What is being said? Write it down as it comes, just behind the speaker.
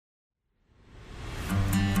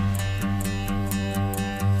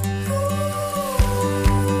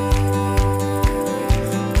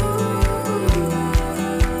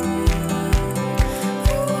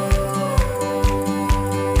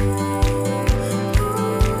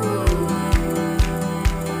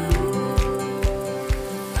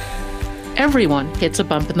Everyone hits a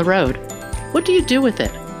bump in the road. What do you do with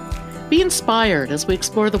it? Be inspired as we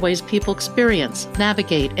explore the ways people experience,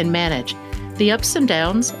 navigate, and manage the ups and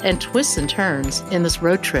downs and twists and turns in this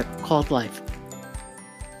road trip called life.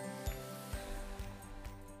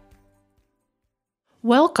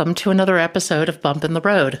 Welcome to another episode of Bump in the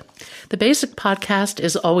Road. The basic podcast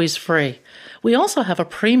is always free. We also have a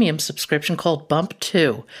premium subscription called Bump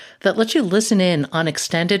 2 that lets you listen in on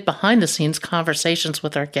extended behind-the-scenes conversations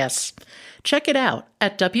with our guests. Check it out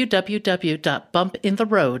at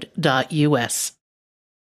www.bumpintheroad.us.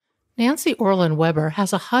 Nancy Orlen Weber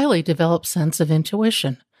has a highly developed sense of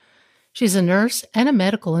intuition. She's a nurse and a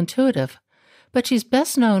medical intuitive, but she's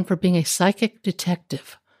best known for being a psychic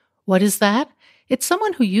detective. What is that? It's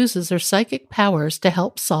someone who uses their psychic powers to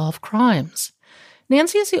help solve crimes.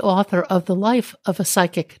 Nancy is the author of The Life of a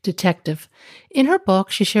Psychic Detective. In her book,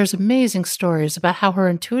 she shares amazing stories about how her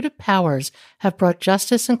intuitive powers have brought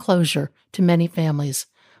justice and closure to many families.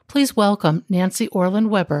 Please welcome Nancy Orlen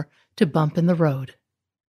Weber to Bump in the Road.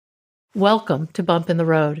 Welcome to Bump in the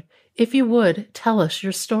Road. If you would, tell us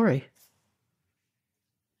your story.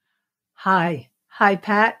 Hi,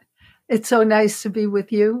 Pat. It's so nice to be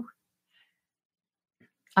with you.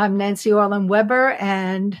 I'm Nancy Orlen Weber,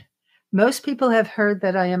 and most people have heard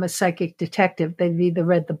that I am a psychic detective. They've either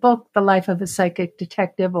read the book, The Life of a Psychic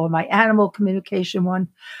Detective, or my animal communication one.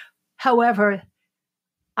 However,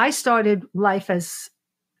 I started life as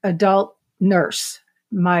adult nurse,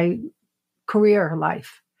 my career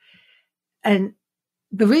life. And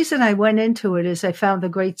the reason I went into it is I found a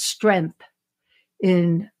great strength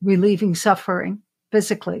in relieving suffering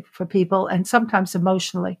physically for people and sometimes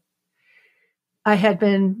emotionally. I had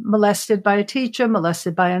been molested by a teacher,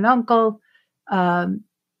 molested by an uncle. And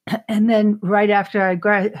then right after I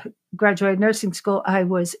graduated nursing school, I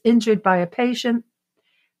was injured by a patient,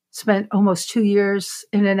 spent almost 2 years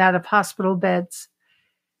in and out of hospital beds.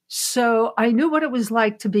 So I knew what it was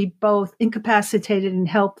like to be both incapacitated and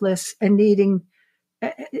helpless and needing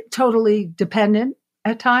totally dependent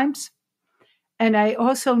at times. And I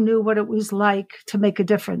also knew what it was like to make a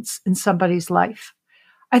difference in somebody's life.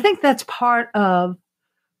 I think that's part of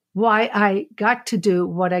why I got to do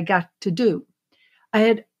what I got to do. I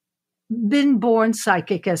had been born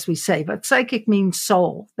psychic, as we say, but psychic means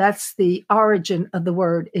soul. That's the origin of the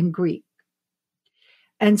word in Greek.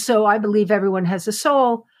 And so I believe everyone has a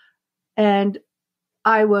soul. And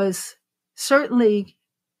I was certainly,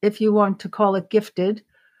 if you want to call it gifted,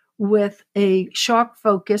 with a sharp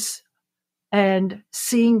focus and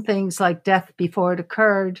seeing things like death before it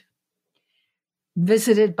occurred.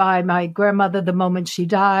 Visited by my grandmother the moment she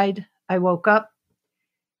died. I woke up.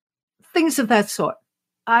 Things of that sort.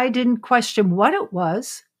 I didn't question what it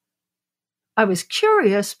was. I was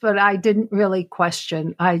curious, but I didn't really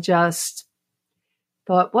question. I just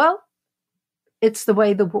thought, well, it's the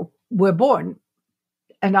way that we're born.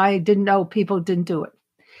 And I didn't know people didn't do it.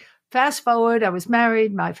 Fast forward, I was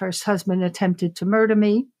married. My first husband attempted to murder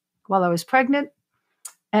me while I was pregnant.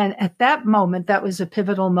 And at that moment, that was a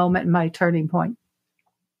pivotal moment in my turning point.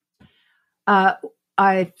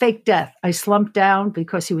 I faked death. I slumped down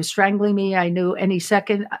because he was strangling me. I knew any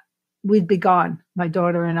second we'd be gone, my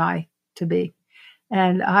daughter and I, to be.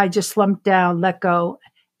 And I just slumped down, let go,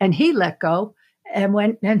 and he let go and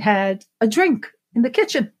went and had a drink in the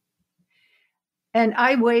kitchen. And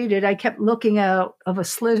I waited. I kept looking out of a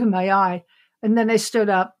slit in my eye. And then I stood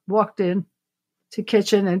up, walked in to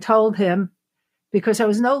kitchen and told him, because I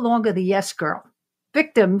was no longer the yes girl.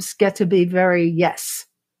 Victims get to be very yes,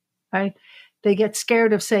 right? They get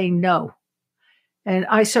scared of saying no. And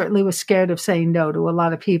I certainly was scared of saying no to a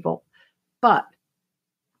lot of people. But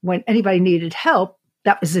when anybody needed help,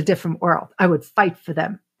 that was a different world. I would fight for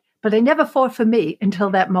them. But I never fought for me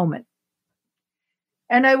until that moment.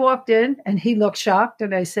 And I walked in and he looked shocked.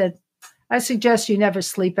 And I said, I suggest you never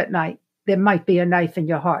sleep at night. There might be a knife in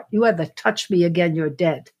your heart. You ever touch me again, you're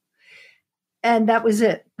dead. And that was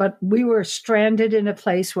it. But we were stranded in a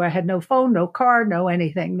place where I had no phone, no car, no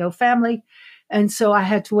anything, no family. And so I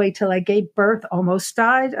had to wait till I gave birth, almost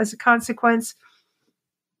died as a consequence.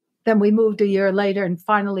 Then we moved a year later, and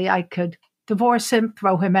finally I could divorce him,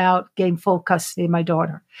 throw him out, gain full custody of my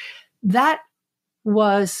daughter. That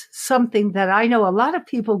was something that I know a lot of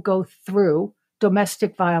people go through,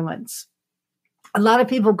 domestic violence. A lot of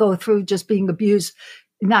people go through just being abused,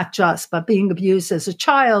 not just, but being abused as a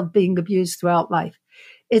child, being abused throughout life.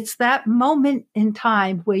 It's that moment in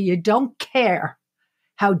time where you don't care.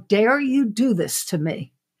 How dare you do this to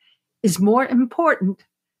me is more important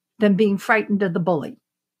than being frightened of the bully.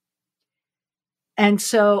 And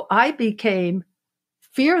so I became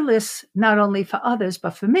fearless, not only for others,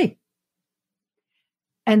 but for me.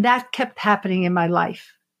 And that kept happening in my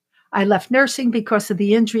life. I left nursing because of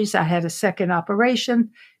the injuries. I had a second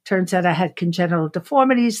operation. Turns out I had congenital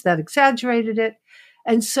deformities that exaggerated it.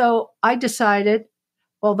 And so I decided,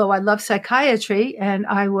 although I love psychiatry and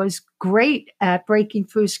I was great at breaking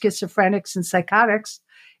through schizophrenics and psychotics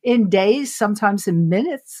in days, sometimes in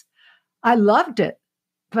minutes, I loved it.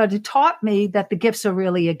 But it taught me that the gifts are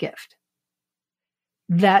really a gift,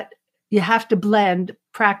 that you have to blend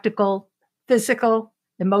practical, physical,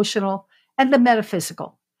 emotional, and the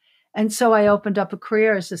metaphysical. And so I opened up a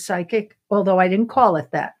career as a psychic, although I didn't call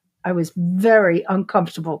it that. I was very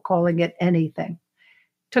uncomfortable calling it anything.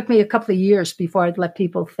 It took me a couple of years before I'd let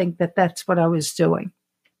people think that that's what I was doing.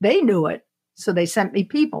 They knew it, so they sent me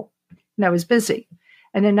people, and I was busy.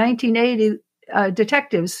 And in 1980,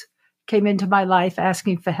 detectives came into my life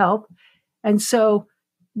asking for help. And so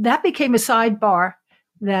that became a sidebar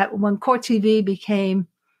that when Court TV became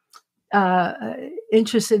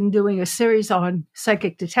interested in doing a series on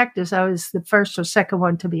psychic detectives, I was the first or second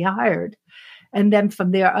one to be hired. And then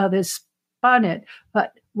from there, others spun it.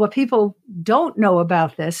 But what people don't know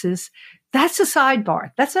about this is that's a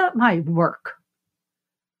sidebar. That's not my work.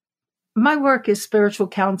 My work is spiritual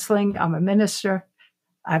counseling. I'm a minister.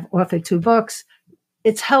 I've authored 2 books.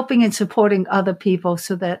 It's helping and supporting other people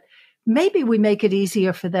so that maybe we make it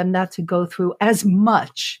easier for them not to go through as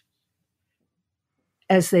much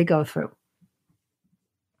as they go through.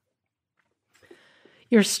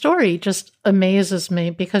 Your story just amazes me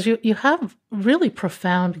because you have really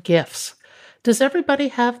profound gifts. Does everybody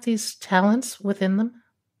have these talents within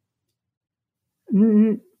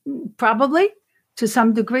them? Probably to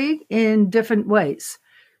some degree in different ways.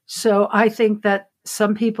 So I think that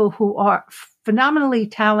some people who are phenomenally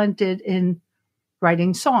talented in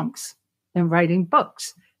writing songs and writing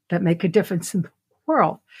books that make a difference in the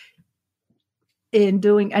world, in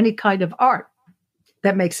doing any kind of art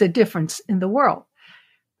that makes a difference in the world.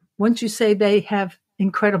 Wouldn't you say they have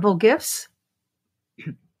incredible gifts?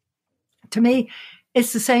 To me,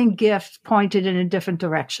 it's the same gift pointed in a different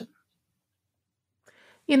direction.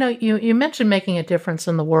 You know, you mentioned making a difference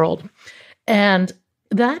in the world, and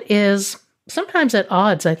that is sometimes at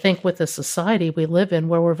odds, I think, with the society we live in,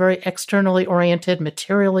 where we're very externally oriented,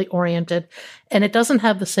 materially oriented, and it doesn't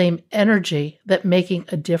have the same energy that making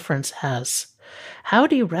a difference has. How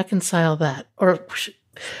do you reconcile that? Or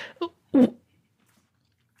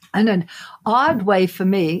in an odd way for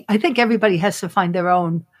me, I think everybody has to find their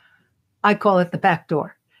own, I call it the back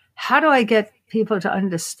door. How do I get people to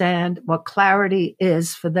understand what clarity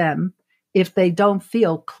is for them if they don't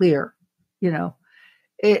feel clear? You know,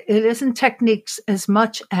 it isn't techniques as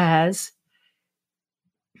much as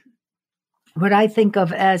what I think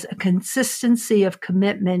of as a consistency of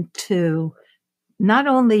commitment to not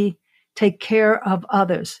only take care of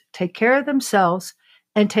others, take care of themselves,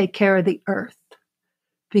 and take care of the earth.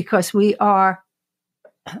 Because we are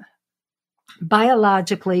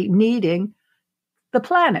biologically needing the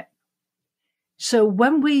planet. So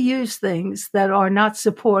when we use things that are not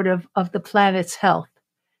supportive of the planet's health,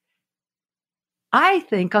 I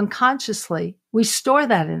think unconsciously we store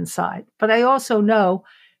that inside. But I also know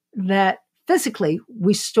that physically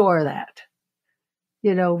we store that.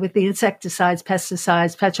 You know, with the insecticides,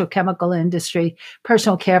 pesticides, petrochemical industry,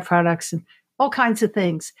 personal care products, and all kinds of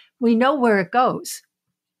things. We know where it goes.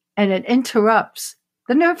 And it interrupts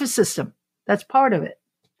the nervous system. That's part of it.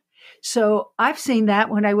 So I've seen that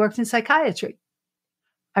when I worked in psychiatry.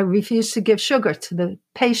 I refused to give sugar to the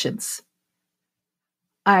patients.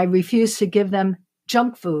 I refused to give them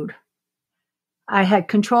junk food. I had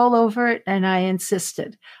control over it and I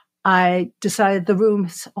insisted. I decided the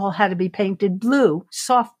rooms all had to be painted blue,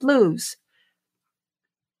 soft blues,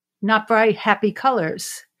 not bright, happy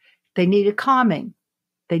colors. They needed calming.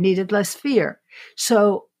 They needed less fear.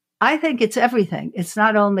 So I think it's everything. It's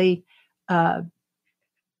not only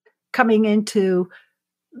coming into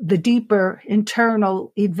the deeper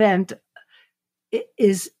internal event. It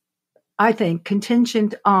is, I think,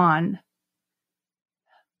 contingent on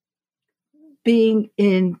being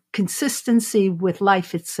in consistency with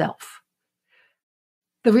life itself.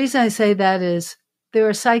 The reason I say that is there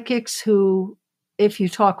are psychics who, if you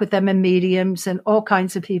talk with them, and mediums and all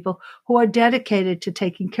kinds of people who are dedicated to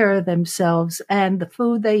taking care of themselves and the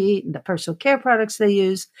food they eat and the personal care products they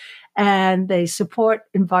use, and they support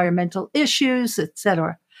environmental issues,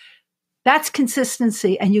 etc. That's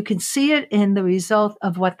consistency, and you can see it in the result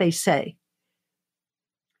of what they say.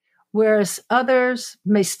 Whereas others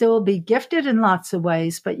may still be gifted in lots of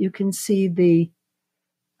ways, but you can see the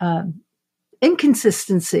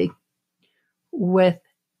inconsistency with,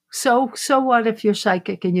 so what if you're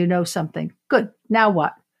psychic and you know something? Good. Now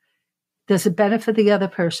what? Does it benefit the other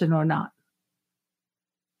person or not?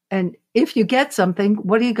 And if you get something,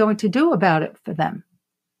 what are you going to do about it for them?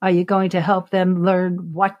 Are you going to help them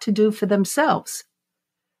learn what to do for themselves?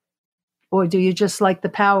 Or do you just like the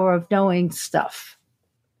power of knowing stuff?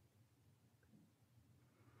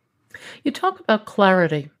 You talk about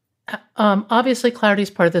clarity. Obviously, clarity is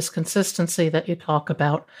part of this consistency that you talk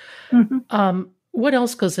about. Mm-hmm. What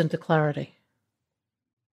else goes into clarity?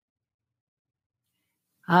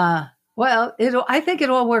 Well, I think it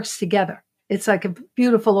all works together. It's like a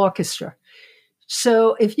beautiful orchestra.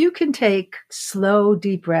 So if you can take slow,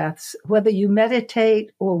 deep breaths, whether you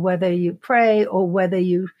meditate or whether you pray or whether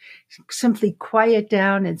you simply quiet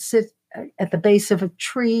down and sit at the base of a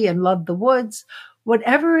tree and love the woods,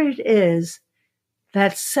 whatever it is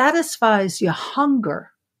that satisfies your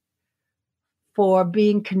hunger for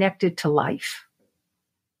being connected to life.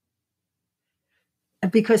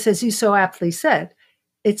 Because as you so aptly said,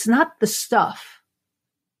 it's not the stuff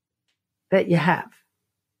that you have.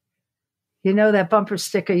 You know that bumper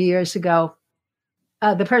sticker years ago,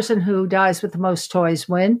 the person who dies with the most toys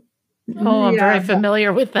win? Oh, I'm very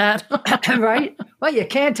familiar with that. Right? Well, you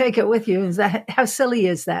can't take it with you. How silly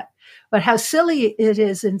is that? But how silly it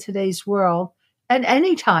is in today's world and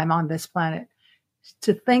any time on this planet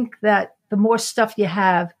to think that the more stuff you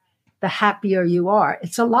have, the happier you are.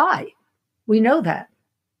 It's a lie. We know that.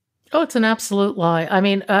 Oh, it's an absolute lie. I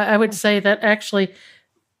mean, I would say that actually,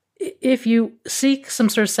 if you seek some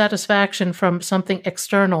sort of satisfaction from something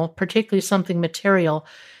external, particularly something material,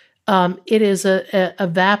 it is a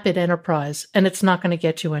vapid enterprise, and it's not going to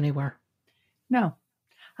get you anywhere. No.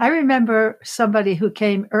 I remember somebody who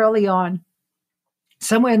came early on,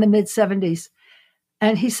 somewhere in the mid-70s,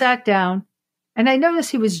 and he sat down, and I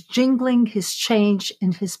noticed he was jingling his change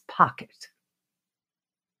in his pocket.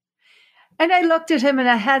 And I looked at him, and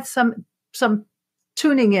I had some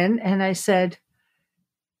tuning in, and I said,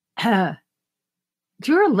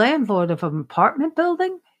 "You're a landlord of an apartment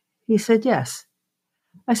building?" He said, "Yes."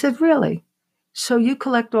 I said, "Really? So you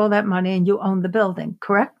collect all that money and you own the building,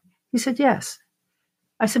 correct?" He said, "Yes."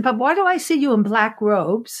 I said, "But why do I see you in black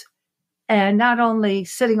robes and not only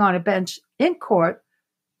sitting on a bench in court,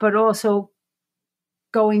 but also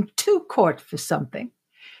going to court for something?"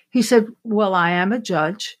 He said, "Well, I am a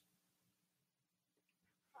judge."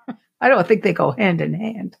 I don't think they go hand in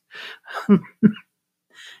hand.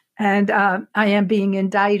 And I am being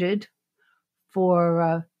indicted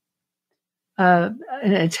for an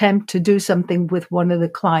attempt to do something with one of the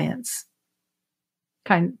clients.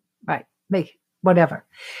 Right, make whatever.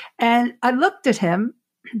 And I looked at him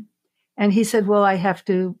and he said, "Well, I have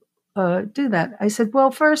to do that." I said, "Well,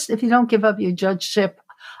 first, if you don't give up your judgeship,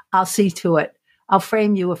 I'll see to it. I'll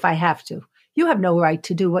frame you if I have to. You have no right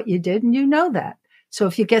to do what you did, and you know that. So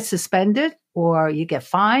if you get suspended or you get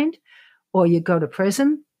fined or you go to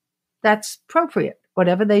prison, that's appropriate,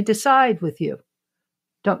 whatever they decide with you.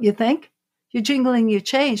 Don't you think? You're jingling your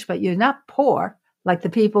change, but you're not poor like the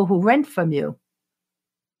people who rent from you.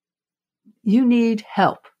 You need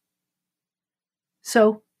help."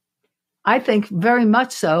 So I think very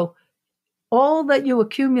much so. All that you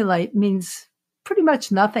accumulate means pretty much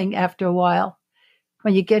nothing after a while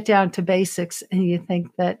when you get down to basics and you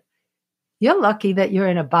think that you're lucky that you're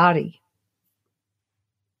in a body.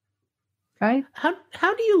 Right?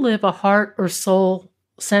 How do you live a heart or soul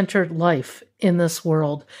centered life in this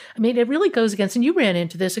world? I mean, it really goes against, and you ran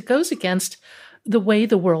into this, it goes against the way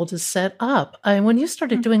the world is set up. I mean, when you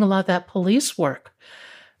started doing a lot of that police work,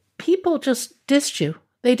 people just dissed you.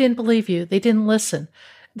 They didn't believe you. They didn't listen.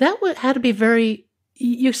 That had to be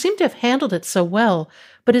you seem to have handled it so well,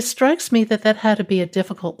 but it strikes me that had to be a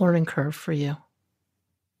difficult learning curve for you.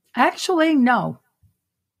 Actually, no.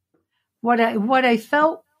 What I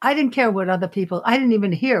felt, I didn't care what other people, I didn't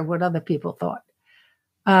even hear what other people thought.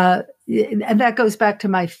 And that goes back to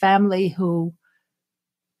my family who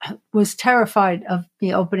was terrified of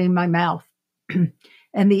me opening my mouth.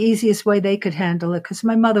 And the easiest way they could handle it, because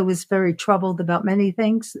my mother was very troubled about many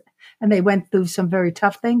things, and they went through some very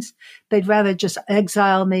tough things, they'd rather just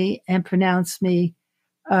exile me and pronounce me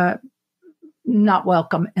not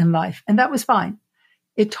welcome in life. And that was fine.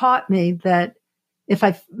 It taught me that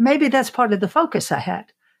maybe that's part of the focus I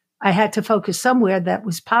had. I had to focus somewhere that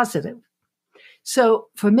was positive. So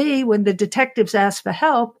for me, when the detectives asked for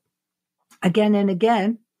help again and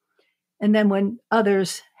again, and then when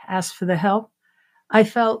others asked for the help, I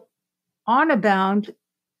felt honor bound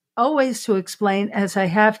always to explain, as I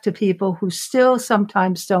have to people who still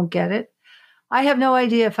sometimes don't get it. I have no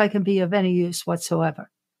idea if I can be of any use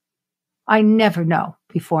whatsoever. I never know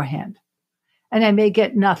beforehand. And I may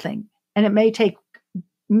get nothing. And it may take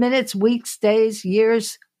minutes, weeks, days,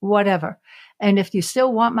 years, whatever. And if you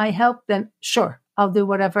still want my help, then sure, I'll do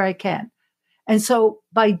whatever I can. And so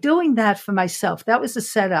by doing that for myself, that was a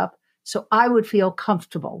setup so I would feel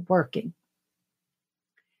comfortable working.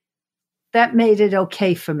 That made it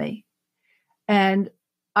okay for me. And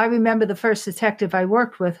I remember the first detective I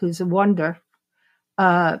worked with, who's a wonder,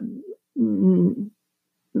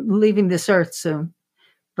 leaving this earth soon,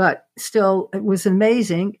 but still it was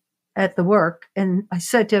amazing at the work. And I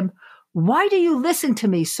said to him, why do you listen to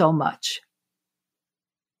me so much?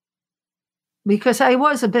 Because I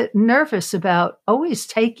was a bit nervous about always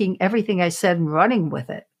taking everything I said and running with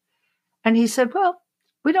it. And he said, well,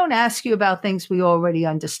 we don't ask you about things we already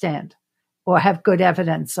understand or have good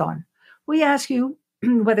evidence on. We ask you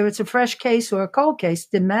whether it's a fresh case or a cold case,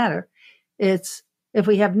 didn't matter. It's if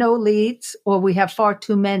we have no leads or we have far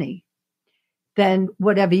too many, then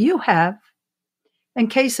whatever you have. And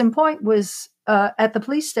case in point was at the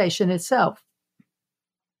police station itself,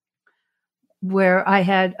 where I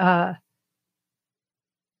had, I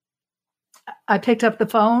picked up the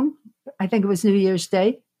phone, I think it was New Year's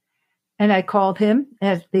Day, and I called him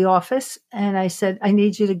at the office and I said, I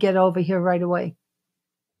need you to get over here right away.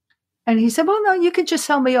 And he said, well, no, you could just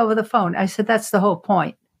tell me over the phone. I said, that's the whole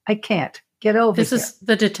point. I can't get over here. This is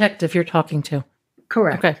the detective you're talking to.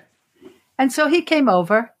 Correct. Okay. And so he came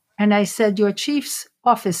over and I said, your chief's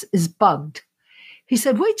office is bugged. He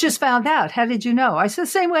said, we just found out. How did you know? I said, the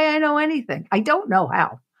same way I know anything. I don't know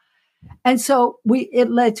how. And so it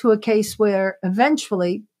led to a case where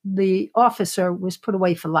eventually the officer was put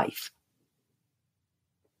away for life.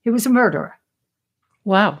 He was a murderer.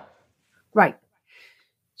 Wow. Right.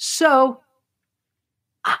 So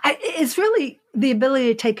it's really the ability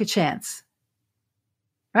to take a chance,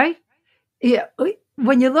 right? Yeah.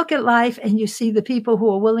 When you look at life and you see the people who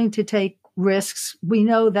are willing to take risks, we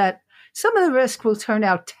know that some of the risks will turn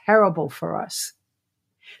out terrible for us.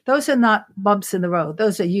 Those are not bumps in the road.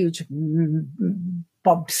 Those are huge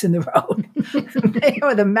bumps in the road. They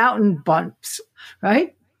are the mountain bumps,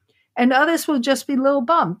 right? And others will just be little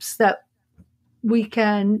bumps that we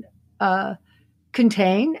can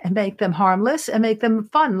contain and make them harmless and make them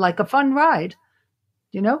fun, like a fun ride,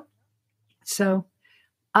 you know? So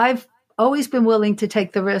I've always been willing to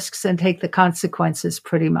take the risks and take the consequences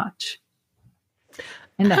pretty much.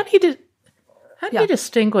 And How do you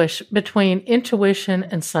distinguish between intuition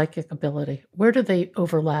and psychic ability? Where do they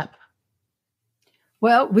overlap?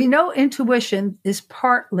 Well, we know intuition is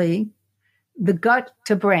partly the gut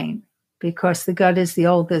to brain, because the gut is the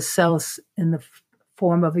oldest cells in the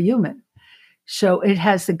form of a human. So it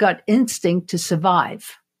has the gut instinct to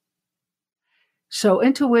survive. So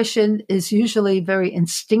intuition is usually very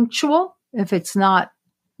instinctual if it's not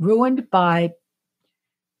ruined by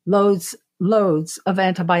loads of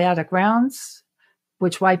antibiotic rounds,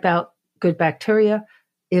 which wipe out good bacteria.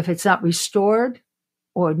 If it's not restored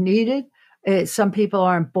or needed, some people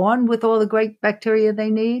aren't born with all the great bacteria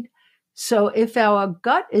they need. So if our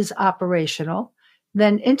gut is operational,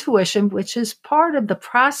 then intuition, which is part of the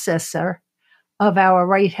processor of our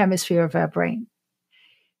right hemisphere of our brain,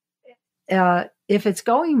 if it's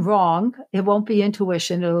going wrong, it won't be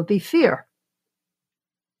intuition, it'll be fear.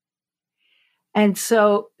 And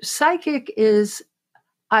so psychic is,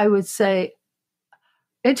 I would say,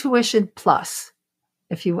 intuition plus,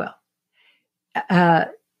 if you will.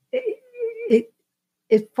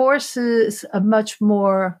 It forces a much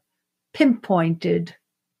more pinpointed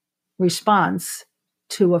response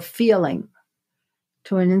to a feeling,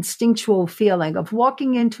 to an instinctual feeling of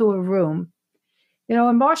walking into a room. You know,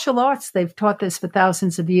 in martial arts, they've taught this for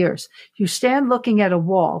thousands of years. You stand looking at a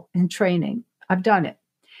wall in training. I've done it.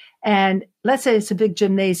 And let's say it's a big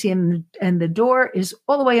gymnasium and the door is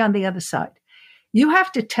all the way on the other side. You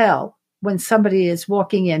have to tell when somebody is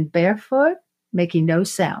walking in barefoot, making no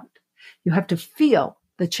sound. You have to feel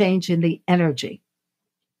the change in the energy.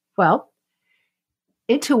 Well,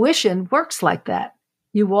 intuition works like that.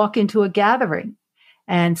 You walk into a gathering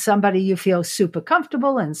and somebody you feel super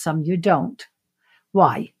comfortable and some you don't.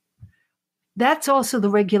 Why? That's also the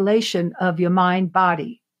regulation of your mind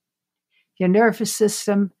body. Your nervous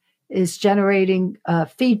system is generating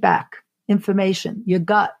feedback, information. Your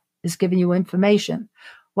gut is giving you information,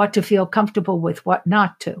 what to feel comfortable with, what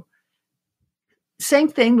not to. Same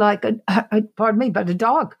thing like, a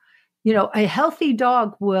dog. You know, a healthy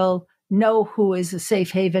dog will know who is a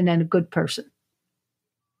safe haven and a good person.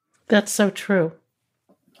 That's so true.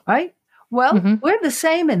 Right? Well, we're the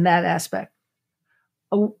same in that aspect.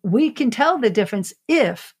 We can tell the difference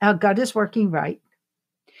if our gut is working right.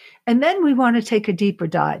 And then we want to take a deeper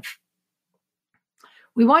dive.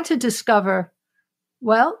 We want to discover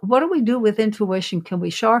Well, what do we do with intuition? Can we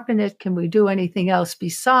sharpen it? Can we do anything else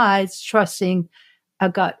besides trusting a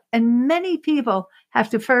gut? And many people have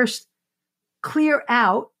to first clear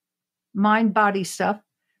out mind body stuff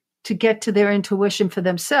to get to their intuition for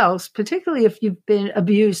themselves, particularly if you've been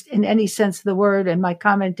abused in any sense of the word. And my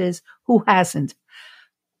comment is, who hasn't?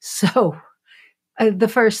 So the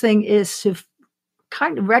first thing is to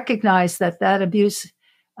kind of recognize that that abuse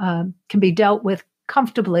can be dealt with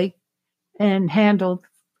comfortably and handled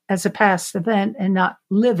as a past event and not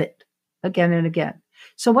live it again and again.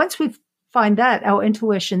 So once we find that, our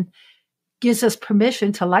intuition gives us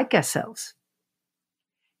permission to like ourselves.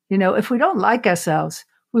 You know, if we don't like ourselves,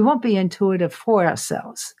 we won't be intuitive for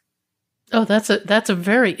ourselves. Oh, that's a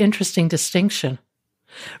very interesting distinction.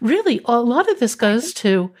 Really, a lot of this goes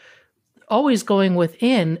to always going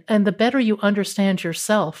within, and the better you understand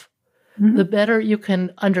yourself, the better you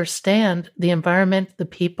can understand the environment, the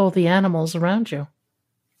people, the animals around you.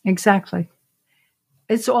 Exactly.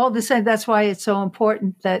 It's all the same. That's why it's so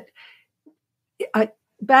important that I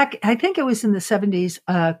think it was in the 70s,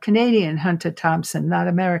 Canadian Hunter Thompson, not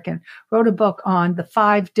American, wrote a book on the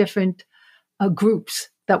 5 different groups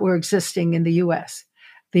that were existing in the U.S.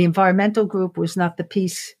 The environmental group was not the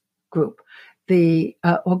peace group. The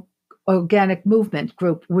organic movement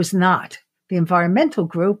group was not. The environmental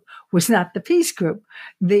group was not the peace group,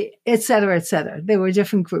 et cetera, et cetera. There were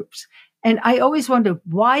different groups. And I always wondered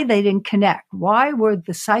why they didn't connect. Why were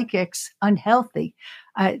the psychics unhealthy?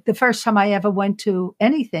 The first time I ever went to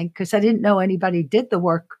anything, because I didn't know anybody did the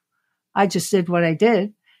work. I just did what I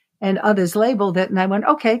did, and others labeled it. And I went,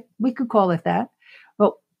 okay, we could call it that.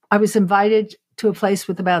 Well, I was invited to a place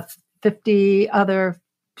with about 50 other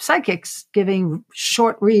psychics giving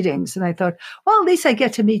short readings. And I thought, well, at least I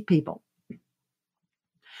get to meet people.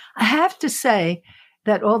 I have to say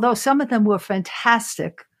that although some of them were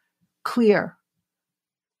fantastic, clear,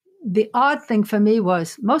 the odd thing for me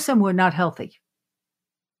was most of them were not healthy.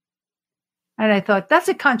 And I thought, that's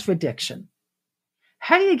a contradiction.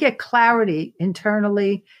 How do you get clarity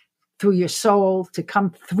internally through your soul to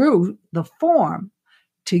come through the form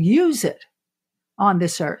to use it on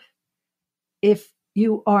this earth if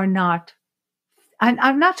you are not, and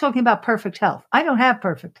I'm not talking about perfect health. I don't have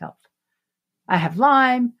perfect health. I have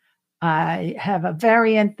Lyme. I have a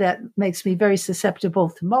variant that makes me very susceptible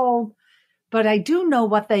to mold, but I do know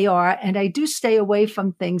what they are, and I do stay away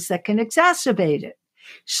from things that can exacerbate it.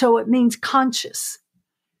 So it means conscious,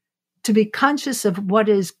 to be conscious of what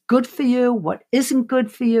is good for you, what isn't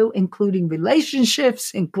good for you, including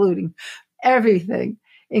relationships, including everything,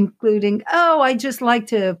 including, oh, I just like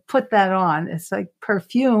to put that on. It's like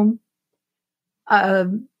perfume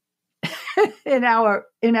in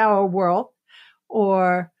our world,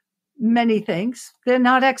 or many things. They're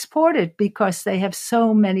not exported because they have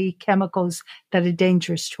so many chemicals that are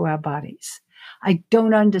dangerous to our bodies. I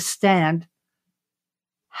don't understand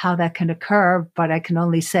how that can occur, but I can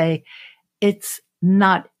only say it's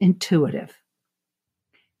not intuitive.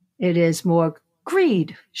 It is more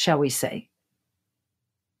greed, shall we say.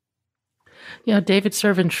 You know, David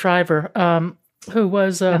Servan Shriver, who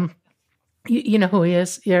was, you know who he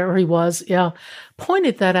is, yeah, or he was, yeah,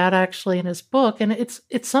 pointed that out actually in his book, and it's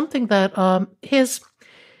something that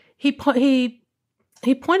he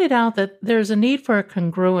pointed out that there's a need for a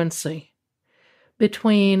congruency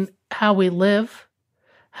between how we live,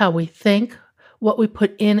 how we think, what we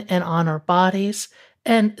put in and on our bodies,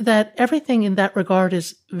 and that everything in that regard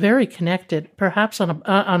is very connected, perhaps on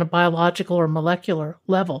a biological or molecular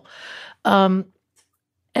level.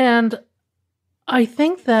 And I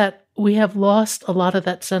think that we have lost a lot of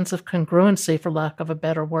that sense of congruency, for lack of a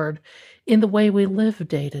better word, in the way we live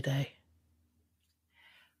day to day.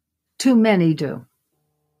 Too many do.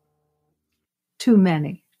 Too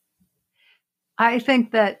many. I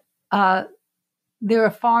think that there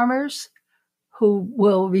are farmers who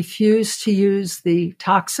will refuse to use the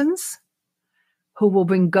toxins, who will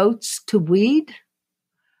bring goats to weed,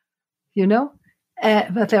 you know,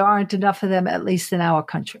 but there aren't enough of them, at least in our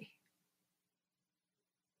country.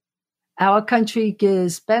 Our country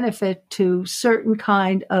gives benefit to certain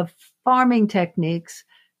kind of farming techniques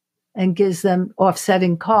and gives them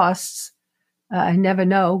offsetting costs. I never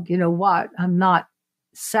know, you know what, I'm not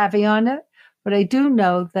savvy on it, but I do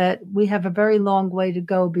know that we have a very long way to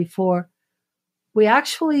go before we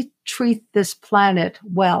actually treat this planet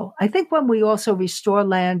well. I think when we also restore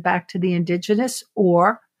land back to the indigenous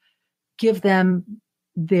or give them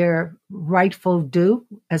their rightful due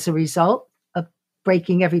as a result of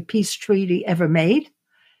breaking every peace treaty ever made,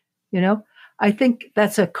 you know, I think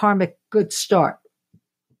that's a karmic good start.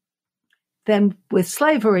 Then with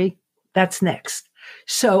slavery, that's next.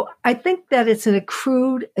 So I think that it's an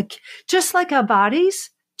accrued, just like our bodies,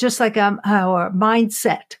 just like our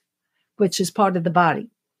mindset, which is part of the body.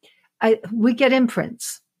 We get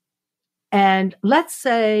imprints. And let's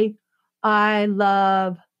say I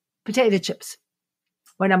love potato chips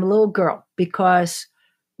when I'm a little girl, because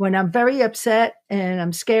when I'm very upset and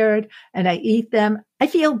I'm scared and I eat them, I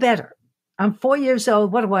feel better. I'm 4 years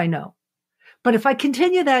old. What do I know? But if I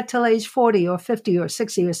continue that till age 40 or 50 or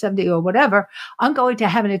 60 or 70 or whatever, I'm going to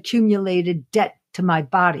have an accumulated debt to my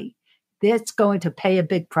body. That's going to pay a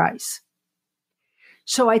big price.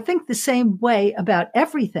 So I think the same way about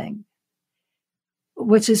everything,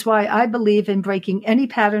 which is why I believe in breaking any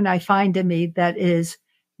pattern I find in me that is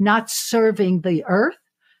not serving the earth,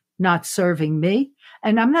 not serving me.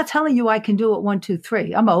 And I'm not telling you I can do it 1, 2,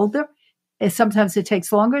 3. I'm older. And sometimes it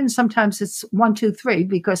takes longer, and sometimes it's 1, 2, 3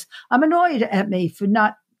 because I'm annoyed at me for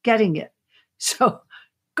not getting it. So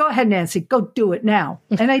go ahead, Nancy, go do it now.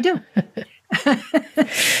 And I do.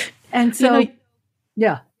 And so,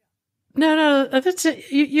 yeah. No, that's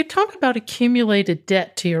it. You talk about accumulated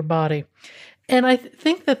debt to your body. And I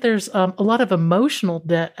think that there's a lot of emotional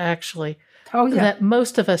debt, actually, that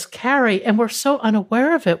most of us carry, and we're so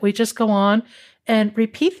unaware of it. We just go on and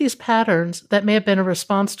repeat these patterns that may have been a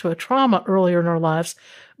response to a trauma earlier in our lives,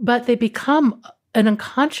 but they become an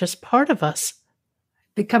unconscious part of us.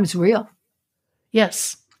 Becomes real.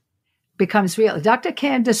 Yes. Becomes real. Dr.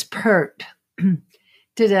 Candace Pert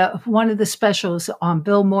did one of the specials on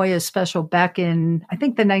Bill Moyer's special back in, I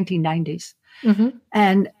think, the 1990s. Mm-hmm.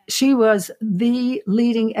 And she was the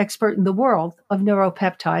leading expert in the world of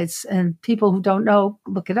neuropeptides. And people who don't know,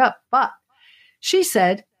 look it up. But she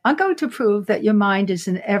said, I'm going to prove that your mind is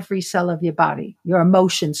in every cell of your body. Your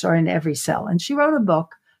emotions are in every cell. And she wrote a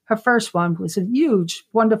book. Her first one was a huge,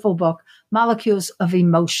 wonderful book, Molecules of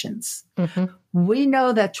Emotions. Mm-hmm. We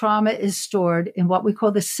know that trauma is stored in what we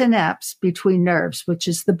call the synapse between nerves, which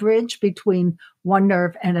is the bridge between one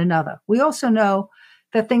nerve and another. We also know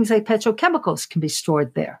that things like petrochemicals can be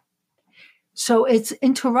stored there. So it's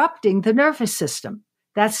interrupting the nervous system.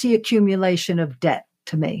 That's the accumulation of debt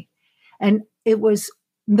to me. And it was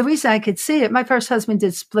the reason I could see it. My first husband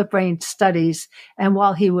did split brain studies. And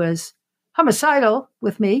while he was homicidal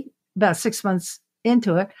with me, about 6 months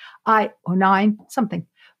into it, or 9, something,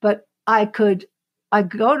 but I'd go to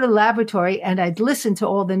the laboratory and I'd listen to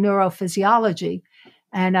all the neurophysiology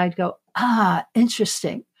and I'd go,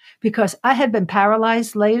 interesting. Because I had been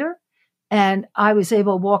paralyzed later and I was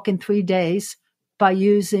able to walk in 3 days by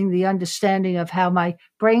using the understanding of how my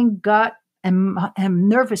brain, gut, and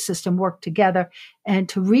nervous system work together and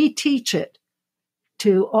to reteach it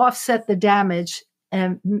to offset the damage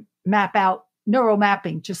and map out neural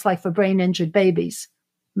mapping, just like for brain injured babies.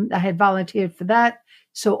 I had volunteered for that.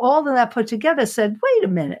 So all of that put together said, wait a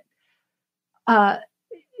minute, our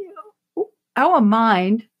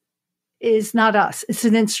mind is not us. It's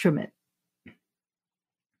an instrument.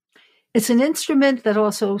 It's an instrument that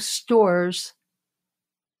also stores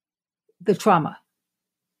the trauma.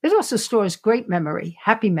 It also stores great memory,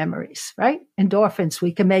 happy memories, right? Endorphins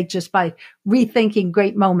we can make just by rethinking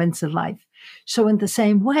great moments in life. So in the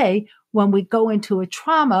same way, when we go into a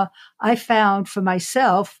trauma, I found for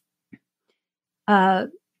myself,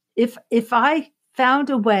 if I found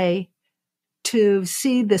a way to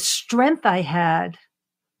see the strength I had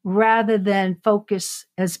rather than focus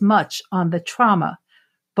as much on the trauma,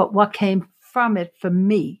 but what came from it for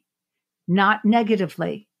me, not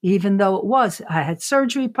negatively, even though it was. I had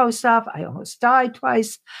surgery post-op. I almost died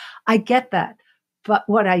twice. I get that. But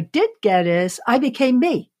what I did get is I became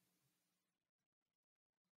me.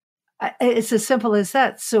 It's as simple as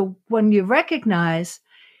that. So when you recognize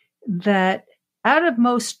that out of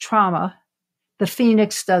most trauma, the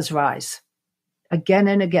phoenix does rise again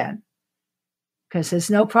and again, because there's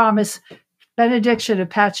no promise. Benediction,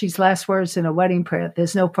 Apache's last words in a wedding prayer,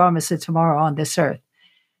 there's no promise of tomorrow on this earth.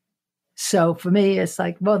 So for me, it's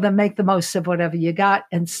like, well, then make the most of whatever you got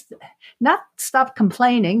and not stop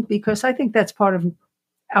complaining, because I think that's part of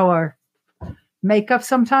our makeup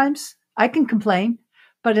sometimes. I can complain,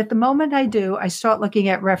 but at the moment I do, I start looking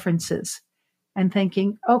at references and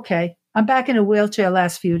thinking, okay, I'm back in a wheelchair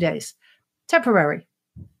last few days. Temporary.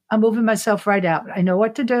 I'm moving myself right out. I know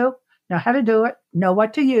what to do, know how to do it, know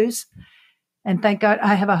what to use. And thank God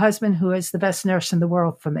I have a husband who is the best nurse in the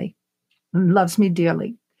world for me and loves me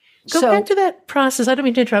dearly. Go back to that process. I don't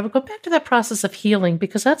mean to interrupt, but go back to that process of healing,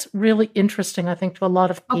 because that's really interesting, I think, to a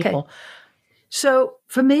lot of people. Okay. So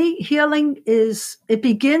for me, healing it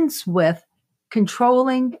begins with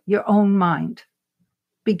controlling your own mind.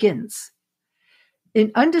 Begins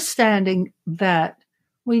in understanding that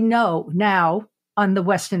we know now on the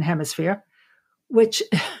Western Hemisphere, which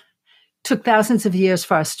took thousands of years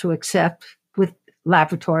for us to accept with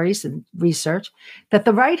laboratories and research, that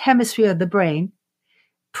the right hemisphere of the brain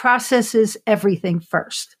processes everything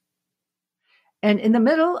first. And in the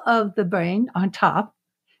middle of the brain, on top,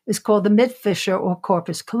 is called the midfissure or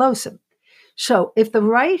corpus callosum. So if the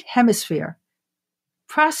right hemisphere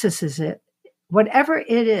processes it, whatever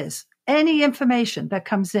it is, any information that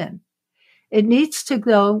comes in, it needs to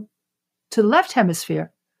go to the left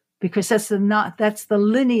hemisphere because that's the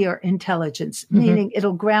linear intelligence, meaning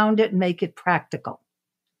it'll ground it and make it practical.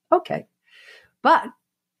 Okay. But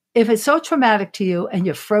if it's so traumatic to you and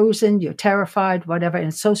you're frozen, you're terrified, whatever, and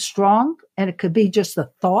it's so strong, and it could be just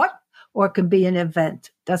a thought or it could be an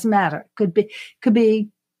event, doesn't matter. It could be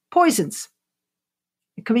poisons.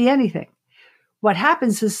 It could be anything. What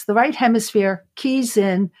happens is the right hemisphere keys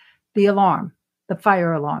in the alarm, the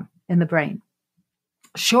fire alarm in the brain,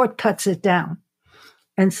 shortcuts it down,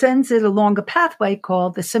 and sends it along a pathway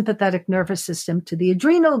called the sympathetic nervous system to the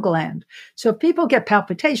adrenal gland. So if people get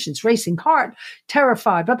palpitations, racing heart,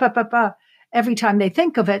 terrified, every time they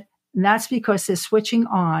think of it, and that's because they're switching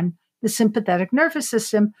on the sympathetic nervous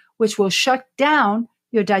system, which will shut down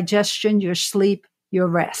your digestion, your sleep, your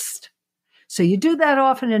rest. So you do that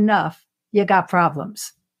often enough, you got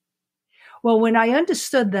problems. Well, when I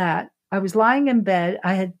understood that, I was lying in bed.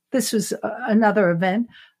 This was another event.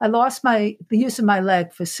 I lost the use of my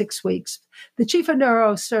leg for 6 weeks. The chief of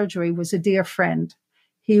neurosurgery was a dear friend.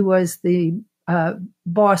 He was the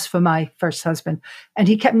boss for my first husband, and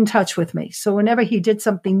he kept in touch with me. So whenever he did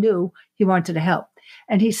something new, he wanted to help.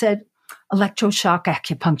 And he said, electroshock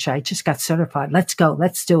acupuncture. I just got certified. Let's go.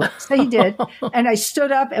 Let's do it. So he did. And I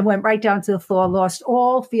stood up and went right down to the floor, lost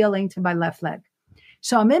all feeling to my left leg.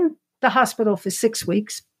 So I'm in the hospital for 6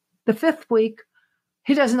 weeks. The 5th week,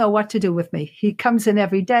 he doesn't know what to do with me. He comes in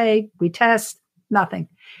every day. We test, nothing.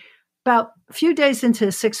 About a few days into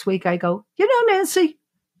the 6th week, I go, Nancy,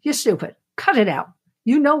 you're stupid. Cut it out.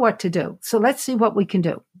 You know what to do. So let's see what we can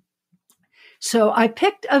do. So I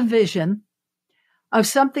picked a vision of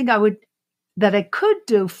something that I could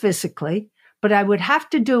do physically, but I would have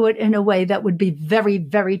to do it in a way that would be very,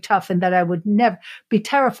 very tough and that I would never be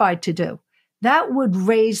terrified to do. That would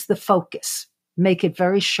raise the focus, make it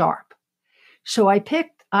very sharp. So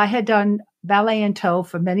I had done ballet and toe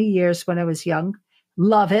for many years when I was young.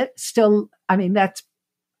 Love it. Still,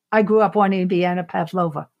 I grew up wanting to be Anna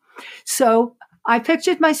Pavlova. So I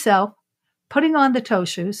pictured myself putting on the toe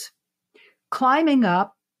shoes, climbing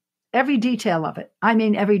up, every detail of it.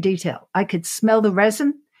 Every detail. I could smell the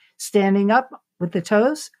resin standing up with the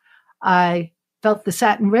toes. I felt the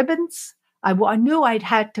satin ribbons. I knew I'd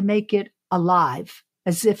had to make it alive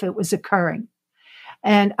as if it was occurring.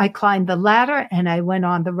 And I climbed the ladder and I went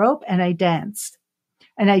on the rope and I danced.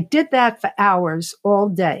 And I did that for hours all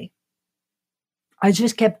day. I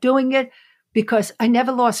just kept doing it because I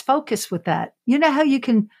never lost focus with that. You know how you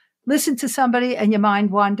can listen to somebody and your mind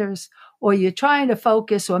wanders, or you're trying to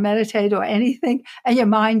focus or meditate or anything and your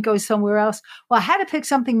mind goes somewhere else? Well, I had to pick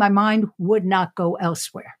something my mind would not go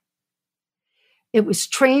elsewhere. It was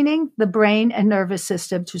training the brain and nervous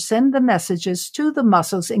system to send the messages to the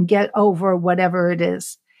muscles and get over whatever it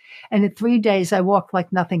is. And in 3 days, I walked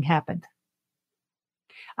like nothing happened.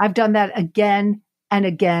 I've done that again and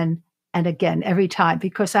again and again every time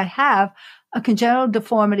because I have a congenital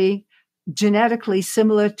deformity genetically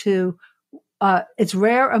similar to, it's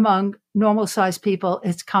rare among normal-sized people.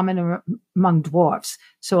 It's common among dwarfs.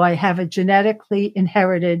 So I have a genetically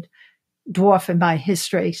inherited dwarf in my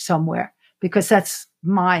history somewhere, because that's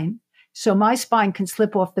mine. So my spine can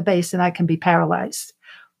slip off the base and I can be paralyzed,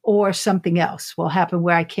 or something else will happen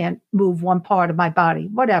where I can't move one part of my body,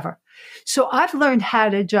 whatever. So I've learned how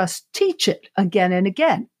to just teach it again and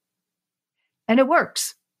again. And it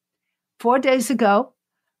works. 4 days ago,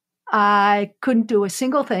 I couldn't do a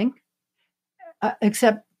single thing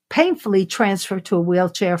except painfully transfer to a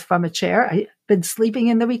wheelchair from a chair. I've been sleeping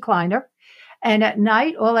in the recliner. And at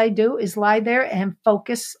night, all I do is lie there and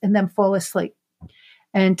focus and then fall asleep.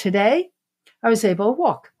 And today, I was able to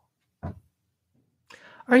walk.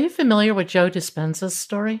 Are you familiar with Joe Dispenza's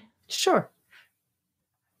story? Sure.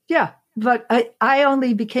 Yeah, but I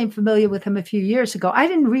only became familiar with him a few years ago. I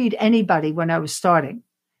didn't read anybody when I was starting.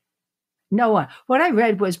 No one. What I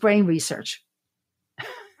read was brain research.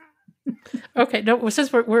 Okay, no.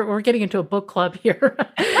 Since we're getting into a book club here,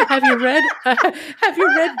 have you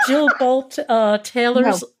read Jill Bolt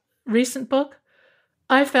Taylor's recent book?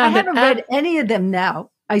 I haven't read any of them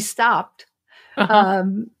now. I stopped. Uh-huh.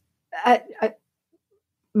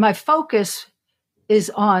 My focus is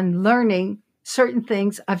on learning certain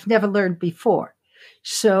things I've never learned before.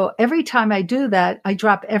 So every time I do that, I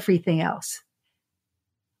drop everything else.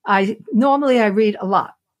 I read a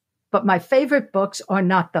lot, but my favorite books are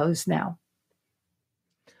not those now.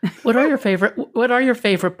 What are your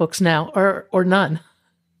favorite books now, or none?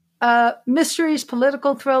 Mysteries,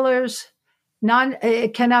 political thrillers,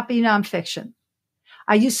 it cannot be nonfiction.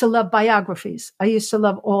 I used to love biographies. I used to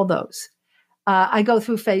love all those. I go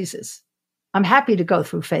through phases. I'm happy to go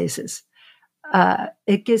through phases.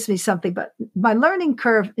 It gives me something, but my learning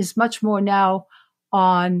curve is much more now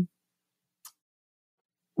on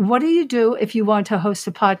what do you do if you want to host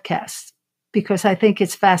a podcast? Because I think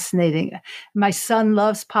it's fascinating. My son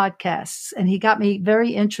loves podcasts and he got me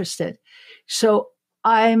very interested. So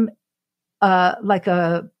I'm like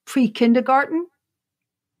a pre-kindergarten,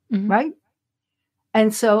 right?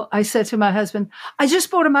 And so I said to my husband, I just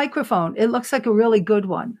bought a microphone. It looks like a really good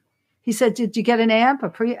one. He said, did you get an amp?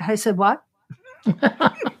 I said, what?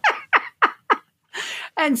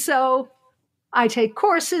 And so I take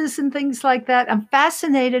courses and things like that. I'm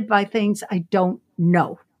fascinated by things I don't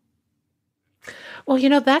know. Well,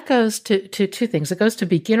 that goes to two things. It goes to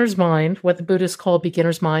beginner's mind, what the Buddhists call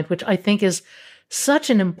beginner's mind, which I think is such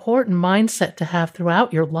an important mindset to have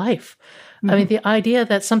throughout your life. Mm-hmm. I mean, the idea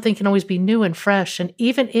that something can always be new and fresh, and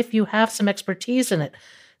even if you have some expertise in it,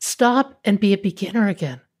 stop and be a beginner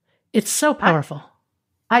again. It's so powerful.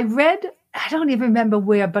 I read, I don't even remember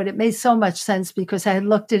where, but it made so much sense because I had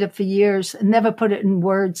looked at it for years and never put it in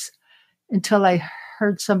words until I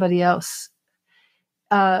heard somebody else.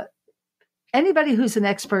 Anybody who's an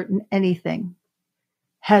expert in anything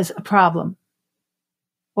has a problem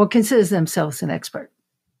or considers themselves an expert.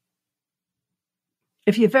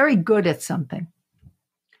 If you're very good at something,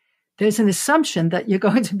 there's an assumption that you're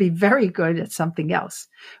going to be very good at something else.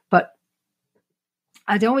 But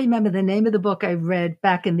I don't remember the name of the book I read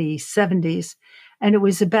back in the 70s, and it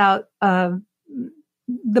was about the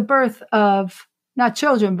birth of, not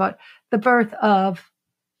children, but the birth of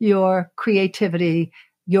your creativity,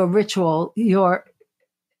 your ritual,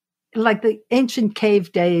 like the ancient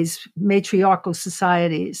cave days, matriarchal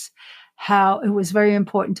societies, how it was very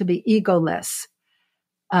important to be egoless,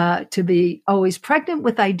 to be always pregnant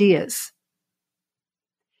with ideas.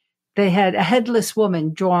 They had a headless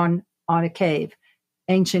woman drawn on a cave,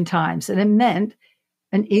 ancient times, and it meant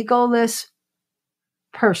an egoless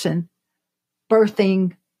person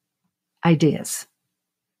birthing ideas,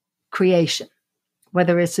 creation,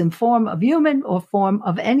 whether it's in form of human or form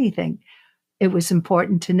of anything. It was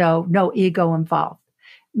important to know no ego involved,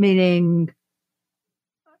 meaning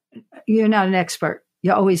you're not an expert.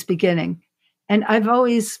 You're always beginning. And I've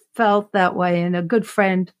always felt that way. And a good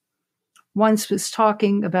friend once was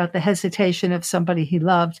talking about the hesitation of somebody he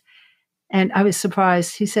loved. And I was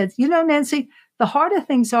surprised. He said, Nancy, the harder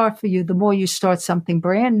things are for you, the more you start something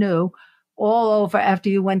brand new all over after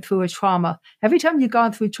you went through a trauma. Every time you've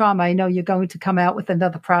gone through trauma, I know you're going to come out with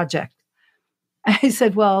another project. I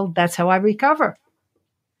said, well, that's how I recover.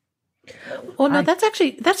 Well, no,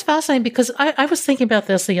 that's fascinating because I was thinking about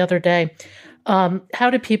this the other day. How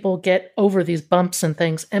do people get over these bumps and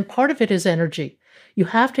things? And part of it is energy. You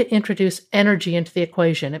have to introduce energy into the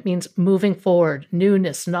equation. It means moving forward,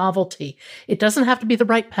 newness, novelty. It doesn't have to be the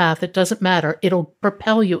right path. It doesn't matter. It'll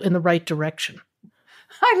propel you in the right direction.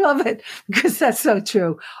 I love it because that's so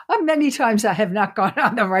true. Many times I have not gone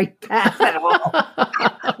on the right path at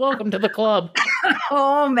all. Welcome to the club.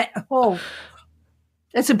 Oh, man. Oh,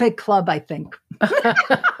 it's a big club, I think.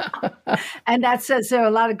 And that says there are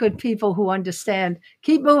a lot of good people who understand.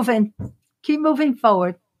 Keep moving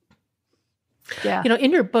forward. Yeah.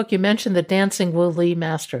 In your book, you mentioned the Dancing Wu Li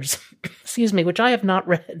Masters, excuse me, which I have not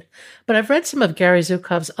read, but I've read some of Gary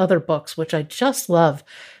Zukav's other books, which I just love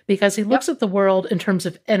because he looks at the world in terms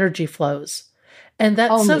of energy flows. And that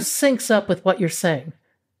so syncs up with what you're saying.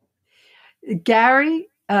 Gary,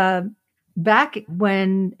 back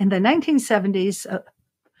when in the 1970s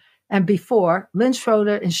and before, Lynn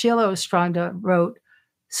Schroeder and Sheila Ostrander wrote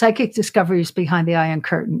Psychic Discoveries Behind the Iron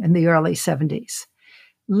Curtain in the early 70s.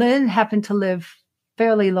 Lynn happened to live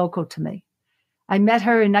fairly local to me. I met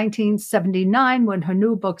her in 1979 when her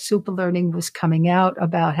new book, Super Learning, was coming out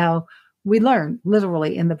about how we learn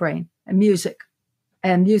literally in the brain and music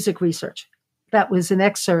research. That was an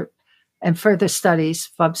excerpt and further studies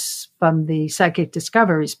from the Psychic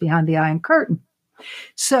Discoveries Behind the Iron Curtain.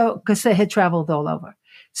 So, because they had traveled all over.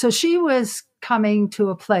 So she was coming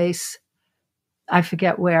to a place, I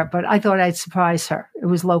forget where, but I thought I'd surprise her. It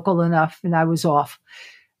was local enough and I was off.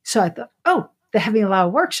 So I thought, oh, they're having a lot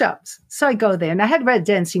of workshops. So I go there and I had read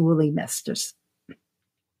Dancing Wu Li Masters.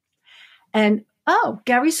 And,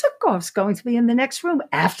 Gary Zukov's going to be in the next room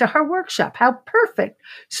after her workshop. How perfect.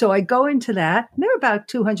 So I go into that. And there are about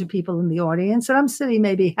 200 people in the audience and I'm sitting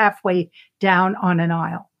maybe halfway down on an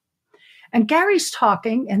aisle. And Gary's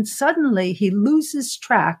talking, and suddenly he loses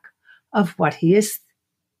track of what he is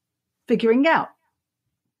figuring out.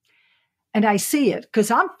 And I see it because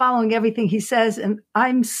I'm following everything he says and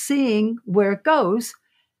I'm seeing where it goes.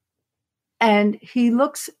 And he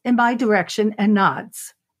looks in my direction and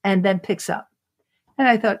nods and then picks up. And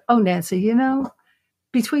I thought, oh, Nancy,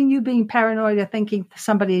 between you being paranoid or thinking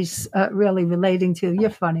somebody's really relating to you, you're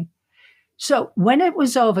funny. So when it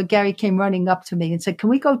was over, Gary came running up to me and said, can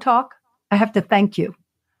we go talk? I have to thank you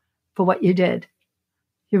for what you did.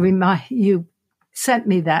 You sent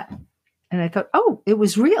me that. And I thought, oh, it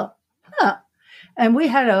was real. Huh. And we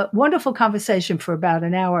had a wonderful conversation for about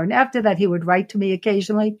an hour. And after that, he would write to me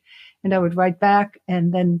occasionally and I would write back,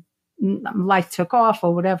 and then life took off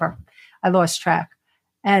or whatever. I lost track.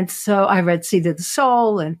 And so I read Seed of the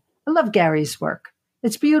Soul, and I love Gary's work.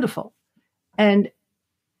 It's beautiful. And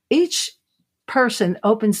each person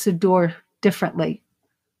opens the door differently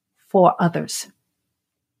for others.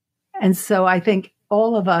 And so I think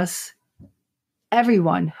all of us,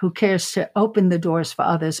 everyone who cares to open the doors for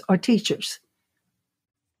others, are teachers.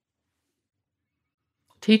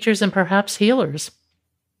 Teachers and perhaps healers.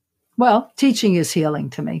 Well, teaching is healing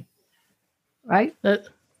to me, right? That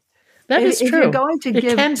is true. If you're going to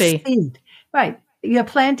give can be. seed, right? You're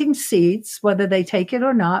planting seeds, whether they take it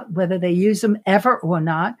or not, whether they use them ever or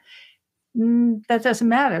not. That doesn't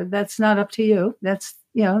matter. That's not up to you.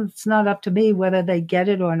 It's not up to me whether they get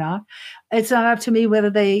it or not. It's not up to me whether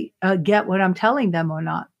they get what I'm telling them or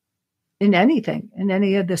not in anything, in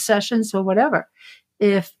any of the sessions or whatever.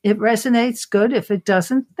 If it resonates, good. If it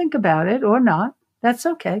doesn't, think about it or not. That's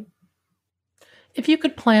okay. If you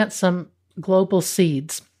could plant some global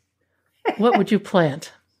seeds, what would you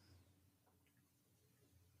plant?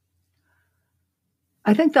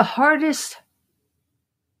 I think the hardest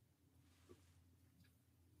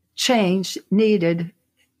change needed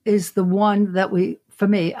is the one that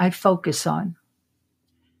I focus on.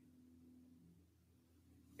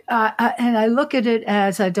 And I look at it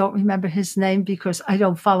as, I don't remember his name because I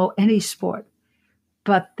don't follow any sport,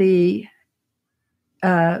 but the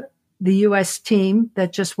U.S. team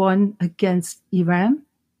that just won against Iran,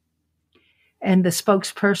 and the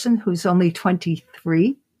spokesperson who's only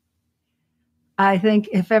 23. I think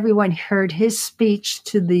if everyone heard his speech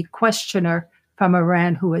to the questioner from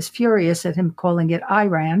Iran, who was furious at him calling it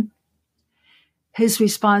Iran, his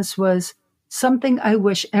response was, something I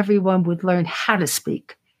wish everyone would learn how to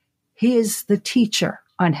speak. He is the teacher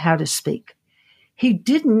on how to speak. He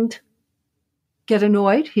didn't get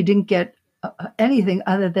annoyed. He didn't get anything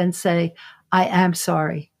other than say, I am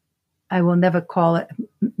sorry. I will never call it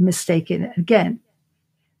mistaken again.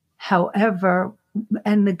 However,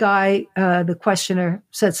 and the guy, the questioner,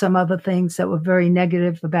 said some other things that were very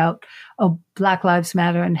negative about Black Lives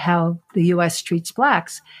Matter and how the U.S. treats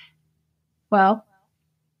blacks. Well,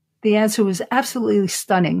 the answer was absolutely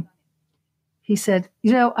stunning. He said,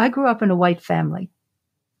 I grew up in a white family.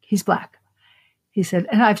 He's black. He said,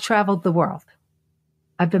 and I've traveled the world.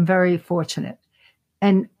 I've been very fortunate.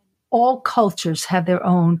 And all cultures have their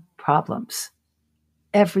own problems.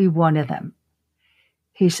 Every one of them.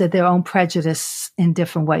 He said their own prejudice in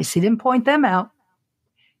different ways. He didn't point them out.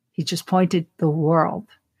 He just pointed the world.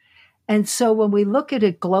 And so when we look at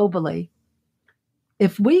it globally,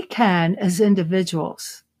 if we can, as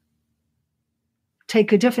individuals,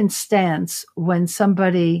 take a different stance when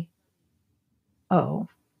somebody,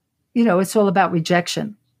 it's all about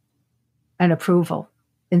rejection and approval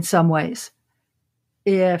in some ways.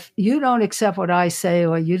 If you don't accept what I say,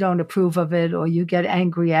 or you don't approve of it, or you get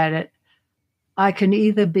angry at it, I can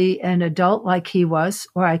either be an adult like he was,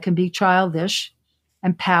 or I can be childish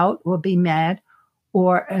and pout or be mad,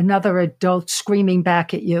 or another adult screaming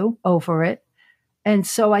back at you over it. And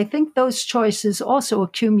so I think those choices also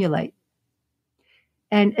accumulate.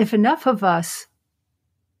 And if enough of us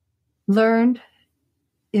learned,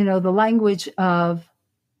 the language of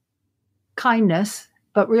kindness,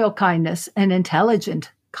 but real kindness and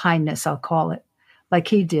intelligent kindness, I'll call it, like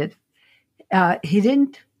he did. He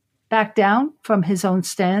didn't back down from his own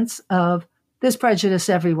stance of there's prejudice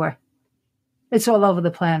everywhere. It's all over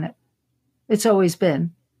the planet. It's always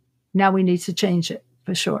been. Now we need to change it,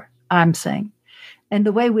 for sure, I'm saying. And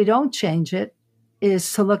the way we don't change it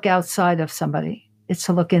is to look outside of somebody. It's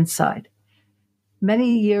to look inside.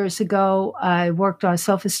 Many years ago, I worked on a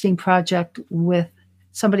self-esteem project with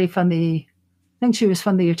somebody I think she was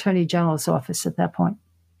from the Attorney General's office at that point.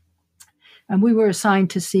 And we were assigned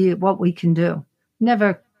to see what we can do.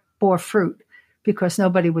 Never bore fruit because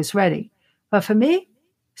nobody was ready. But for me,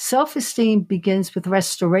 self-esteem begins with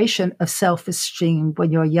restoration of self-esteem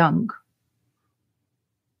when you're young.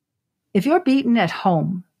 If you're beaten at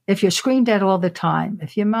home, if you're screamed at all the time,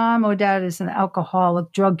 if your mom or dad is an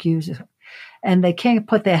alcoholic drug user and they can't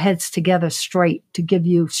put their heads together straight to give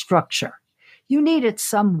you structure, you need it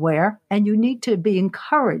somewhere, and you need to be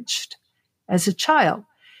encouraged as a child.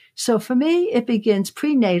 So for me, it begins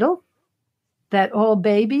prenatal, that all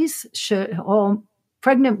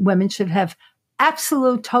pregnant women should have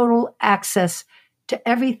absolute total access to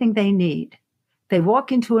everything they need. They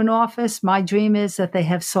walk into an office. My dream is that they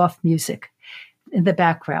have soft music in the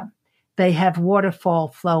background. They have waterfall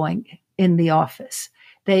flowing in the office.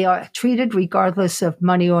 They are treated regardless of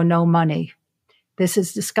money or no money. This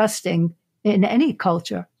is disgusting in any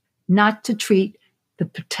culture, not to treat the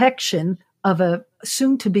protection of a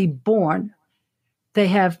soon-to-be born. They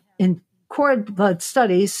have, in cord blood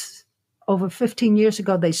studies, over 15 years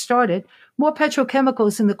ago they started, more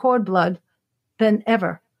petrochemicals in the cord blood than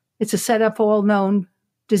ever. It's a setup for all known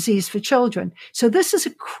disease for children. So this is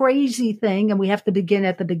a crazy thing, and we have to begin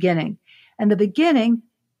at the beginning. And the beginning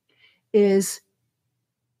is,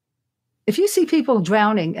 if you see people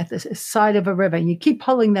drowning at the side of a river and you keep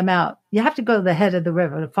pulling them out, you have to go to the head of the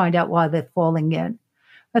river to find out why they're falling in.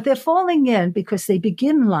 But they're falling in because they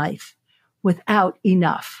begin life without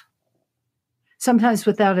enough. Sometimes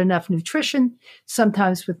without enough nutrition,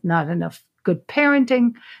 sometimes with not enough good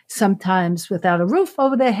parenting, sometimes without a roof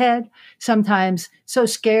over their head, sometimes so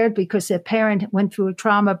scared because their parent went through a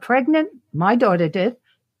trauma pregnant. My daughter did.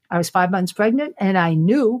 I was 5 months pregnant, and I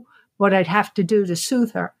knew what I'd have to do to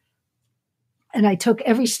soothe her. And I took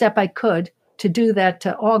every step I could to do that,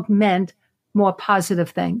 to augment more positive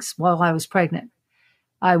things while I was pregnant.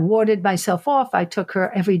 I warded myself off. I took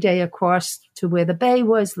her every day across to where the bay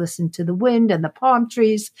was, listened to the wind and the palm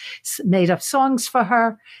trees, made up songs for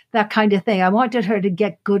her, that kind of thing. I wanted her to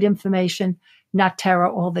get good information, not terror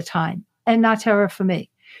all the time, and not terror for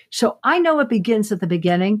me. So I know it begins at the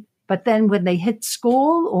beginning, but then when they hit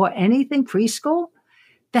school or anything, preschool,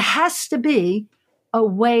 there has to be a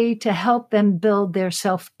way to help them build their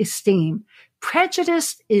self-esteem.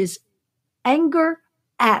 Prejudice is anger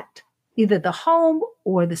at either the home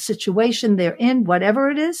or the situation they're in,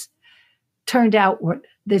 whatever it is, turned outward.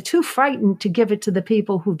 They're too frightened to give it to the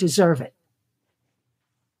people who deserve it.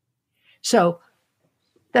 So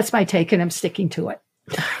that's my take, and I'm sticking to it.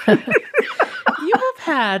 You have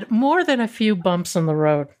had more than a few bumps in the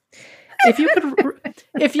road. And you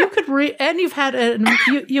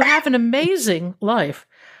have an amazing life.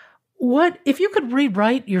 What if you could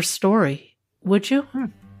rewrite your story? Would you?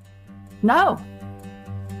 No.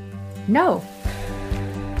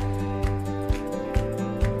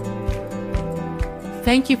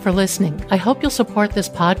 Thank you for listening. I hope you'll support this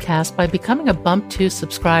podcast by becoming a Bump 2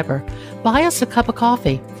 subscriber. Buy us a cup of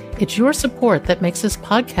coffee. It's your support that makes this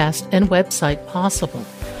podcast and website possible.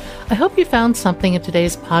 I hope you found something in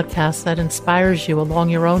today's podcast that inspires you along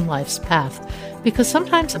your own life's path, because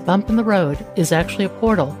sometimes a bump in the road is actually a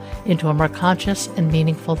portal into a more conscious and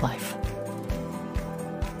meaningful life.